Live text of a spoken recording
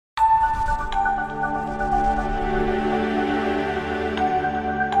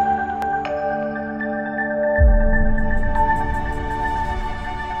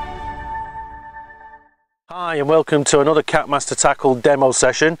and welcome to another CatMaster Tackle demo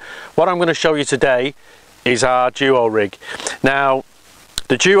session. What I'm going to show you today is our duo rig. Now,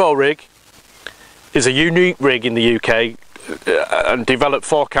 the duo rig is a unique rig in the UK and developed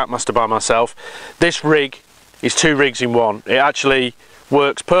for CatMaster by myself. This rig is two rigs in one. It actually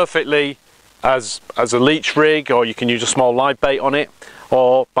works perfectly as a leech rig, or you can use a small live bait on it,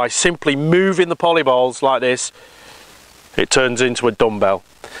 or by simply moving the polyballs like this, it turns into a dumbbell.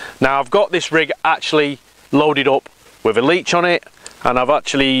 Now, I've got this rig actually loaded up with a leech on it, and I've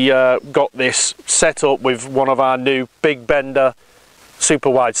actually got this set up with one of our new big bender super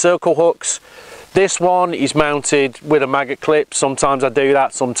wide circle hooks. This one is mounted with a maggot clip. Sometimes I do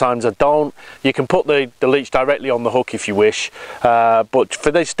that, sometimes I don't. You can put the leech directly on the hook if you wish, but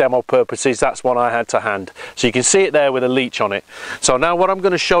for this demo purposes, that's one I had to hand. So you can see it there with a leech on it. So now what I'm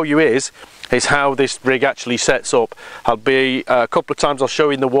going to show you is how this rig actually sets up. I'll be a couple of times I'll show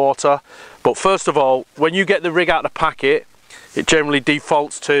you in the water, but first of all, when you get the rig out of the packet, it generally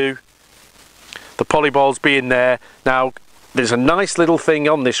defaults to the polyballs being there. Now, there's a nice little thing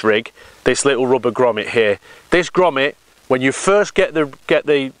on this rig, this little rubber grommet here. This grommet, when you first get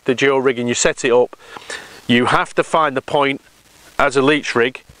the duo rig and you set it up, you have to find the point as a leech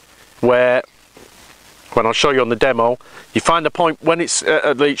rig where, when I'll show you on the demo, you find the point when it's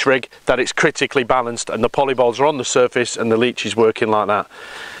a leech rig that it's critically balanced and the polyballs are on the surface and the leech is working like that.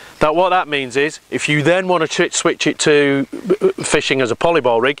 Now, what that means is, if you then want to switch it to fishing as a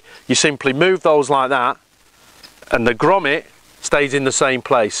polyball rig, you simply move those like that, and the grommet stays in the same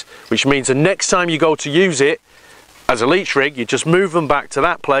place, which means the next time you go to use it as a leech rig, you just move them back to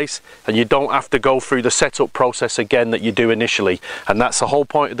that place and you don't have to go through the setup process again that you do initially. And that's the whole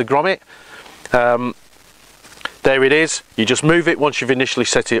point of the grommet. There it is. You just move it once you've initially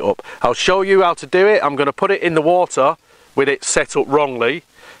set it up. I'll show you how to do it. I'm going to put it in the water with it set up wrongly,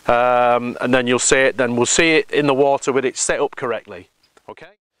 and then you'll see it. Then we'll see it in the water with it set up correctly. Okay.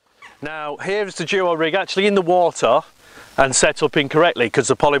 Now, here's the duo rig actually in the water and set up incorrectly because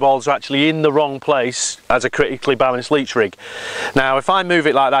the polyballs are actually in the wrong place as a critically balanced leech rig. Now, if I move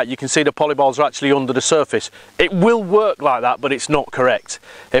it like that, you can see the polyballs are actually under the surface. It will work like that, but it's not correct.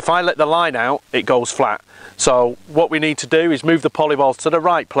 If I let the line out, it goes flat. So what we need to do is move the polyballs to the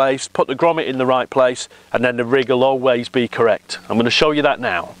right place, put the grommet in the right place, and then the rig will always be correct. I'm going to show you that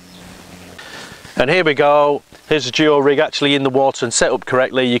now. And here we go. Here's the duo rig actually in the water and set up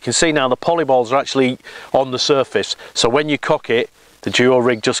correctly. You can see now the polyballs are actually on the surface. So when you cock it, the duo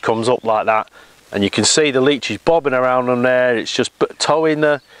rig just comes up like that. And you can see the leech is bobbing around on there. It's just towing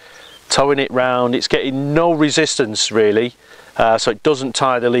it round. It's getting no resistance really. So it doesn't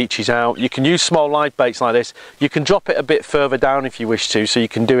tire the leeches out. You can use small live baits like this. You can drop it a bit further down if you wish to, so you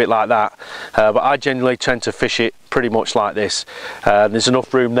can do it like that. But I generally tend to fish it pretty much like this. There's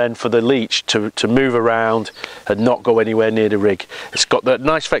enough room then for the leech to move around and not go anywhere near the rig. It's got that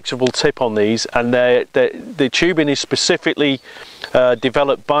nice flexible tip on these, and the tubing is specifically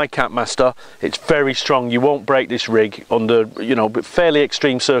developed by CatMaster. It's very strong. You won't break this rig under, you know, fairly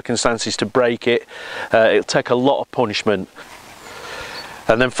extreme circumstances. To break it, it'll take a lot of punishment.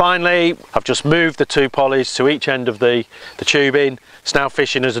 And then finally, I've just moved the two polys to each end of the tubing. It's now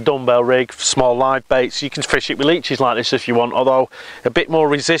fishing as a dumbbell rig, small live baits. You can fish it with leeches like this if you want, although a bit more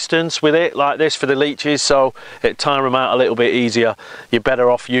resistance with it like this for the leeches, so it tire them out a little bit easier. You're better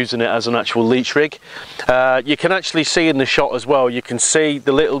off using it as an actual leech rig. You can actually see in the shot as well, you can see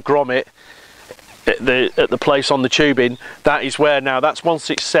the little grommet at the place on the tubing. That is where now, that's once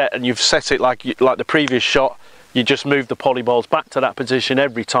it's set and you've set it like the previous shot, you just move the polyballs back to that position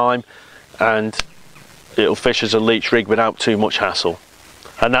every time and it'll fish as a leech rig without too much hassle.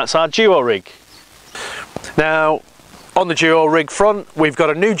 And that's our duo rig. Now, on the duo rig front, we've got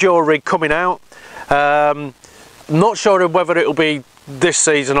a new duo rig coming out. Not sure whether it'll be this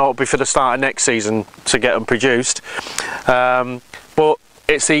season or it'll be for the start of next season to get them produced. But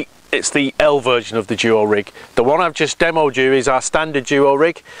it's the L version of the duo rig. The one I've just demoed you is our standard duo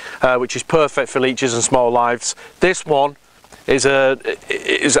rig, which is perfect for leeches and small lives. This one is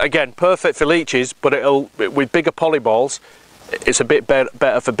again perfect for leeches, but with bigger polyballs, it's a bit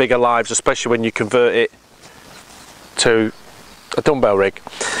better for bigger lives, especially when you convert it to a dumbbell rig.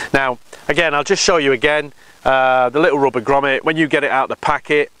 Now, again, I'll just show you again the little rubber grommet. When you get it out of the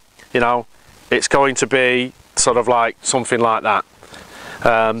packet, you know, it's going to be sort of like something like that.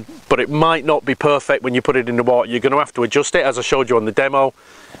 But it might not be perfect when you put it in the water. You're going to have to adjust it, as I showed you on the demo,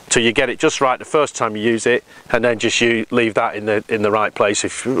 till you get it just right the first time you use it, and then just leave that in the right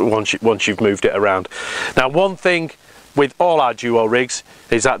place once you've moved it around. Now, one thing with all our duo rigs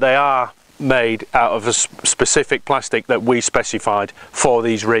is that they are made out of a specific plastic that we specified for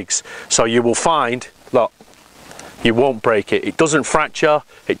these rigs. So you will find, look, you won't break it. It doesn't fracture,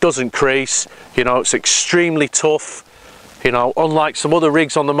 it doesn't crease, you know, it's extremely tough. You know, unlike some other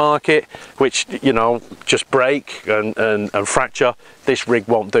rigs on the market, which, you know, just break and fracture, this rig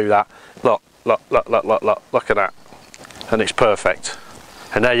won't do that. Look at that. And it's perfect.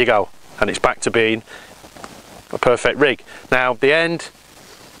 And there you go. And it's back to being a perfect rig. Now, the end,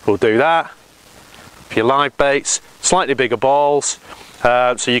 we'll do that. For your live baits, slightly bigger balls,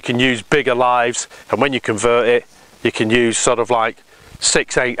 so you can use bigger lives. And when you convert it, you can use sort of like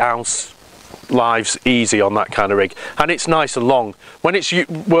 6-8 ounce lives easy on that kind of rig, and it's nice and long. When it's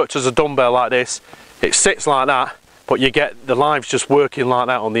worked as a dumbbell like this, it sits like that, but you get the lives just working like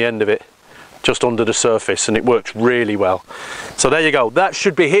that on the end of it, just under the surface, and it works really well. So there you go, that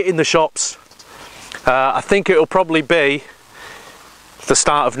should be hitting the shops. I think it'll probably be the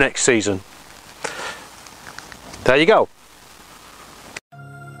start of next season. There you go.